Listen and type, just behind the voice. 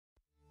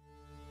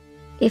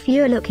If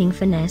you're looking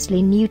for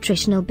Nestle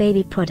Nutritional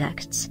baby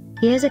products,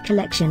 here's a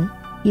collection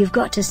you've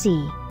got to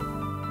see.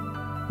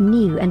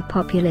 New and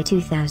popular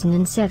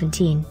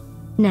 2017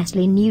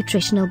 Nestle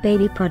Nutritional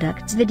baby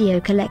products video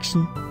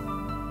collection.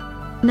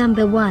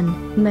 Number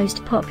 1,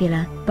 most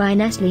popular, by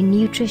Nestle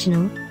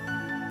Nutritional.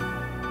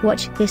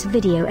 Watch this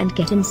video and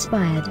get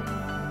inspired.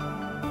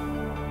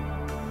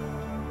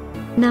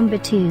 Number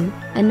 2,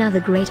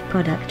 another great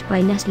product by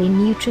Nestle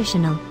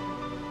Nutritional.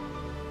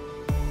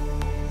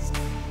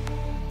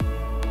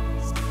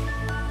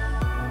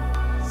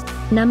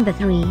 Number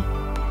 3.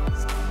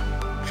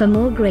 For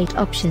more great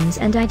options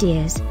and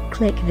ideas,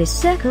 click this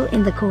circle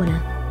in the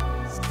corner.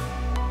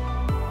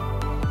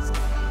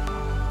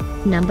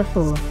 Number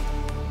 4.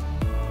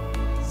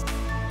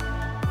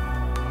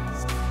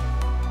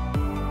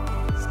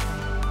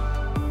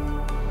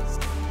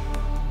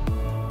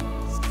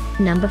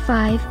 Number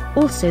 5,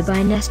 also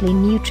by Nestle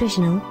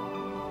Nutritional.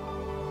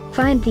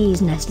 Find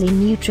these Nestle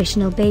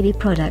Nutritional baby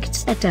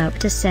products at up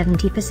to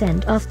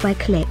 70% off by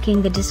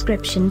clicking the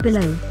description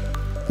below.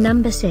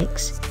 Number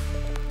 6.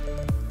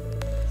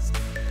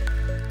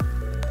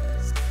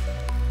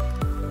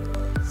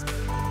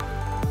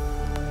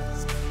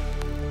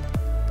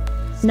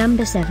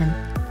 Number 7.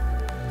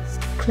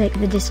 Click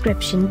the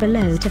description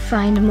below to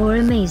find more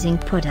amazing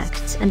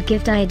products and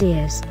gift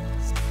ideas.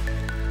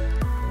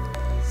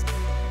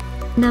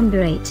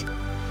 Number 8.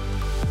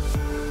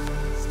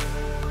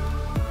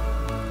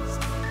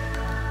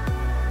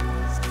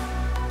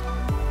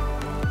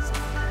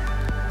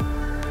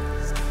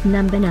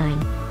 Number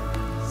 9.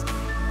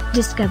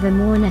 Discover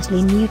more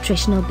Nestle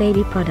Nutritional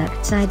baby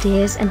products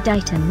ideas and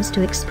items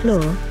to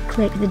explore,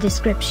 click the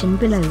description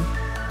below.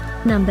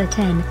 Number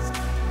 10.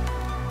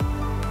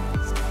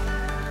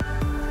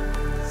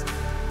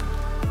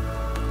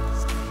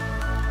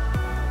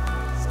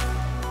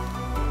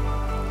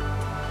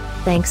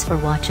 Thanks for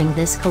watching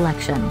this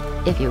collection.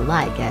 If you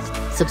like it,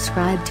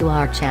 subscribe to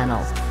our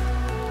channel.